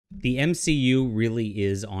The MCU really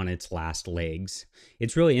is on its last legs.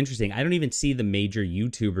 It's really interesting. I don't even see the major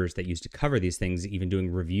YouTubers that used to cover these things even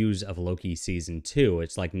doing reviews of Loki season 2.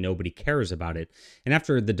 It's like nobody cares about it. And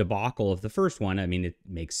after the debacle of the first one, I mean, it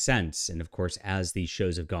makes sense. And of course, as these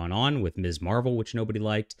shows have gone on with Ms. Marvel, which nobody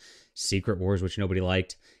liked, Secret Wars, which nobody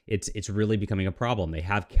liked, it's really becoming a problem. They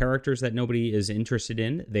have characters that nobody is interested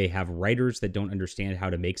in. They have writers that don't understand how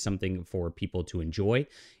to make something for people to enjoy.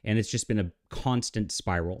 And it's just been a constant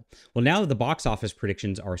spiral. Well, now the box office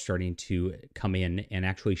predictions are starting to come in and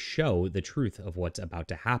actually show the truth of what's about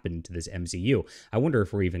to happen to this MCU. I wonder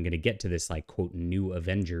if we're even going to get to this, like, quote, new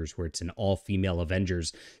Avengers, where it's an all-female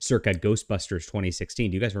Avengers circa Ghostbusters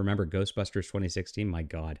 2016. Do you guys remember Ghostbusters 2016? My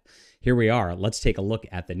God. Here we are. Let's take a look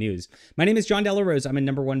at the news. My name is John Della Rose. I'm a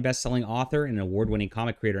 #1 best-selling author and an award-winning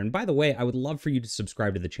comic creator. And by the way, I would love for you to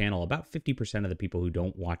subscribe to the channel. About 50% of the people who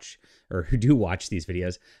don't watch, or who do watch these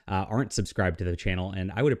videos, aren't subscribed to the channel,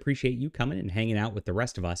 and I would appreciate you coming and hanging out with the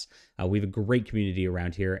rest of us. We have a great community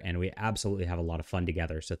around here, and we absolutely have a lot of fun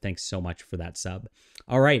together, so thanks so much for that sub.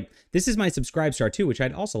 All right, this is my Subscribe Star too, which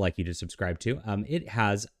I'd also like you to subscribe to. It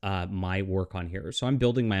has my work on here, so I'm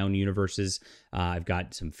building my own universes. I've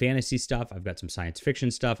got some fantasy stuff, I've got some science fiction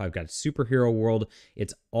stuff, I've got a superhero world.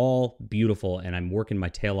 It's all beautiful, and I'm working my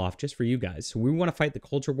tail off just for you guys. So we want to fight the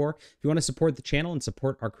culture war. If you want to support the channel and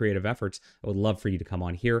support our creative efforts, I would love for you to come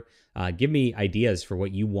on here. Give me ideas for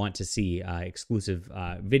what you want to see, exclusive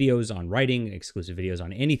videos on writing, exclusive videos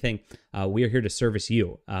on anything. We are here to service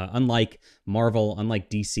you. Unlike Marvel, unlike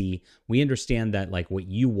DC, we understand that, like, what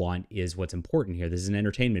you want is what's important here. This is an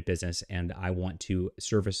entertainment business, and I want to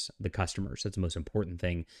service the customers. That's the most important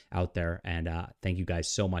thing out there. And thank you guys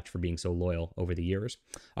so much for being so loyal over the years.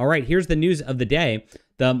 All right, here's the news of the day.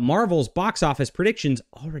 The Marvel's box office predictions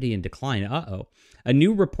already in decline. A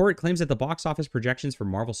new report claims that the box office projections for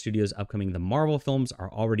Marvel Studios' upcoming The Marvel films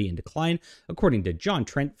are already in decline, according to John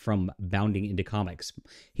Trent from Bounding into Comics.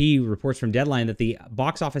 He reports from Deadline that the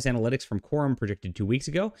box office analytics from Quorum projected 2 weeks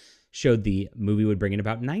ago showed the movie would bring in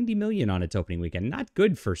about 90 million on its opening weekend. Not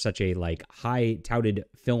good for such a, like, high touted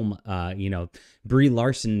film, Brie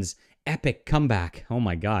Larson's epic comeback. Oh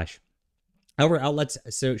my gosh. However, outlets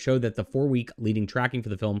show that the 4-week leading tracking for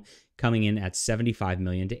the film coming in at 75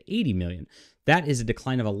 million to 80 million. That is a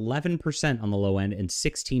decline of 11% on the low end and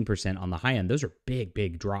 16% on the high end. Those are big,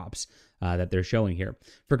 big drops that they're showing here.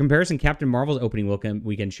 For comparison, Captain Marvel's opening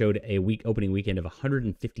weekend showed a opening weekend of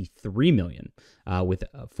 153 million, with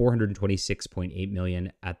 426.8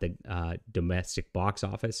 million at the domestic box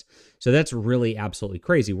office. So that's really absolutely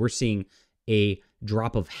crazy. We're seeing a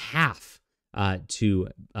drop of half to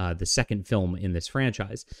the second film in this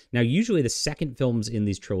franchise. Now, usually the second films in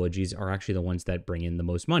these trilogies are actually the ones that bring in the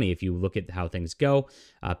most money. If you look at how things go,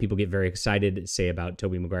 people get very excited, say, about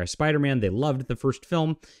Tobey Maguire's Spider-Man. They loved the first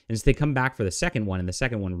film, and so they come back for the second one, and the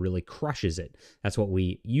second one really crushes it. That's what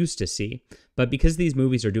we used to see. But because these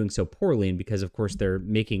movies are doing so poorly, and because, of course, they're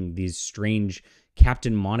making these strange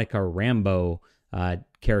Captain Monica Rambeau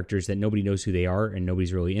characters that nobody knows who they are and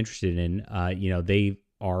nobody's really interested in, they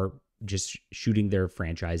are just shooting their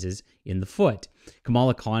franchises in the foot.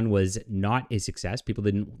 Kamala Khan was not a success. People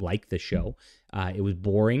didn't like the show. It was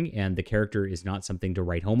boring, and the character is not something to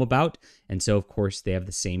write home about. And so, of course, they have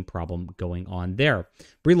the same problem going on there.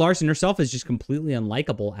 Brie Larson herself is just completely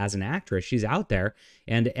unlikable as an actress. She's out there,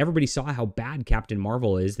 and everybody saw how bad Captain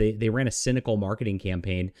Marvel is. They ran a cynical marketing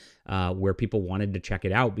campaign where people wanted to check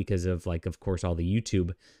it out because of, like, of course, all the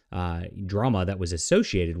YouTube drama that was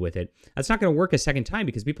associated with it. That's not going to work a second time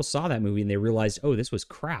because people saw that movie and they realized, oh, this was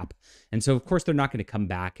crap. And so, of course, they're not going to come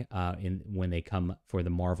back when they come for the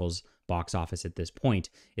Marvel's box office at this point.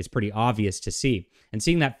 It's pretty obvious to see. And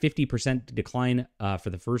seeing that 50% decline for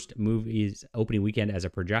the first movie's opening weekend as a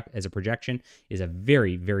projection is a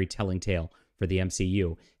very, very telling tale for the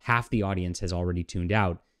MCU. Half the audience has already tuned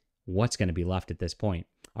out. What's going to be left at this point?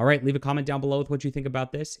 All right, leave a comment down below with what you think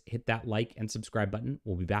about this. Hit that like and subscribe button.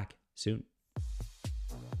 We'll be back soon.